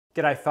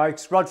G'day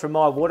folks, Rod from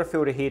My Water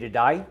Filter here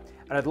today,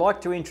 and I'd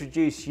like to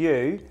introduce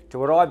you to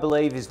what I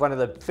believe is one of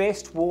the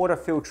best water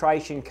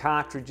filtration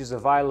cartridges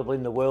available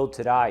in the world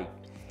today.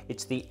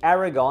 It's the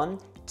Aragon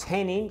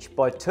 10-inch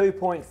by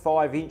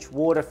 2.5-inch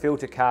water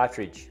filter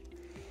cartridge.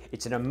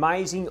 It's an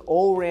amazing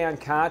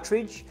all-round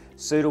cartridge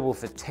suitable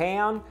for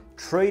town,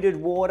 treated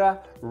water,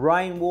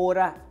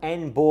 rainwater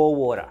and bore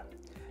water.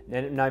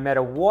 No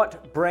matter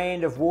what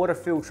brand of water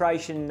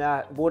filtration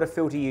water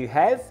filter you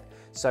have,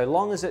 so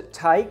long as it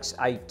takes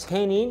a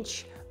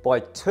 10-inch by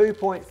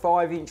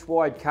 2.5-inch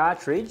wide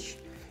cartridge,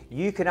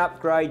 you can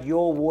upgrade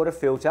your water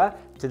filter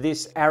to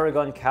this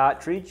Aragon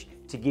cartridge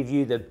to give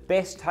you the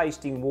best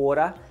tasting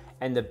water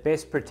and the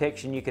best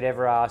protection you could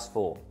ever ask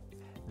for.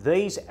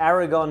 These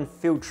Aragon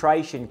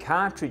filtration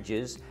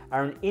cartridges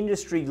are an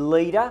industry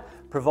leader,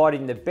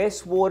 providing the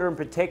best water and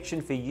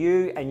protection for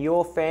you and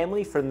your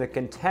family from the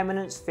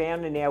contaminants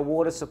found in our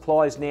water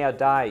supplies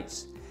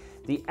nowadays.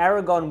 The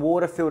Aragon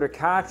water filter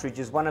cartridge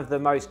is one of the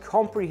most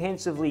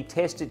comprehensively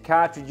tested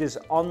cartridges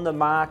on the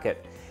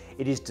market.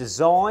 It is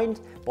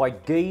designed by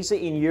Giza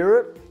in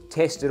Europe,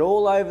 tested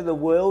all over the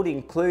world,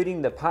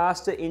 including the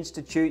Pasteur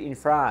Institute in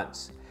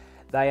France.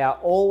 They are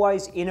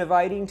always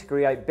innovating to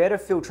create better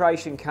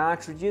filtration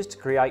cartridges to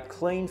create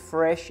clean,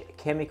 fresh,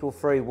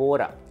 chemical-free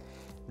water.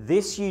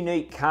 This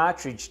unique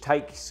cartridge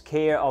takes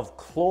care of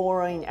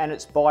chlorine and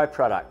its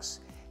byproducts,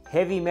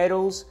 heavy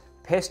metals,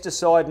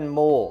 pesticide and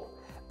more.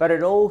 But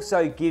it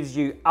also gives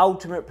you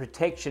ultimate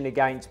protection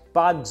against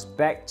bugs,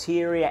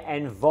 bacteria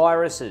and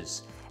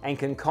viruses, and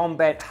can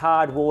combat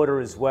hard water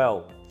as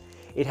well.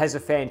 It has a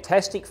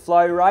fantastic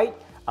flow rate,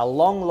 a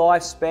long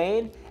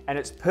lifespan, and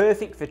it's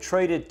perfect for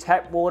treated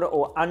tap water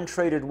or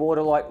untreated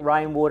water like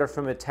rainwater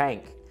from a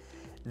tank.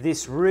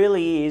 This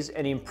really is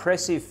an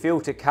impressive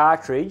filter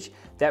cartridge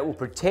that will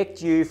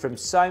protect you from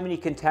so many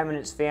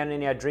contaminants found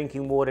in our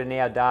drinking water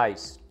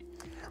nowadays.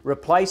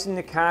 Replacing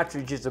the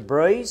cartridge is a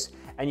breeze,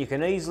 and you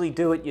can easily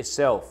do it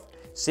yourself.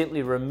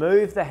 Simply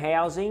remove the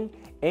housing,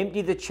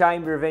 empty the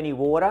chamber of any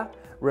water,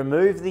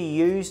 remove the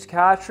used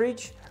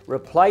cartridge,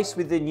 replace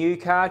with the new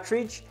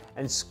cartridge,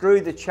 and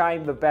screw the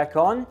chamber back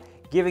on,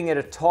 giving it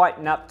a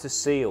tighten up to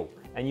seal,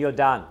 and you're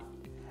done.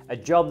 A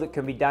job that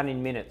can be done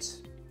in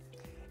minutes.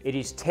 It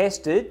is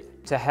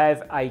tested to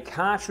have a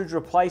cartridge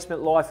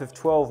replacement life of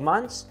 12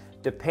 months,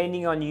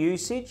 depending on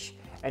usage,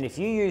 and if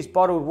you use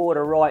bottled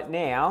water right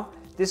now,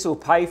 this will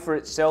pay for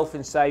itself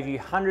and save you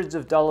hundreds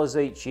of dollars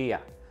each year.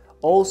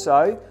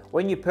 Also,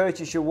 when you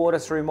purchase your water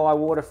through My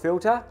Water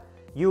Filter,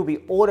 you'll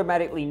be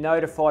automatically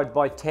notified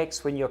by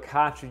text when your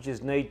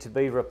cartridges need to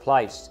be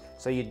replaced,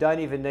 so you don't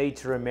even need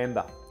to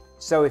remember.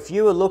 So if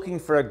you are looking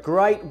for a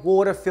great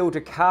water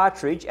filter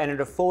cartridge at an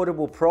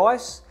affordable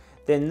price,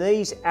 then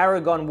these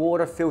Aragon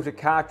water filter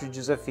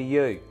cartridges are for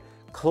you.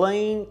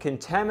 Clean,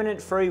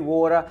 contaminant-free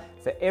water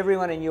for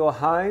everyone in your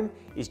home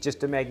is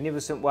just a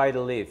magnificent way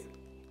to live.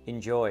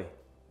 Enjoy.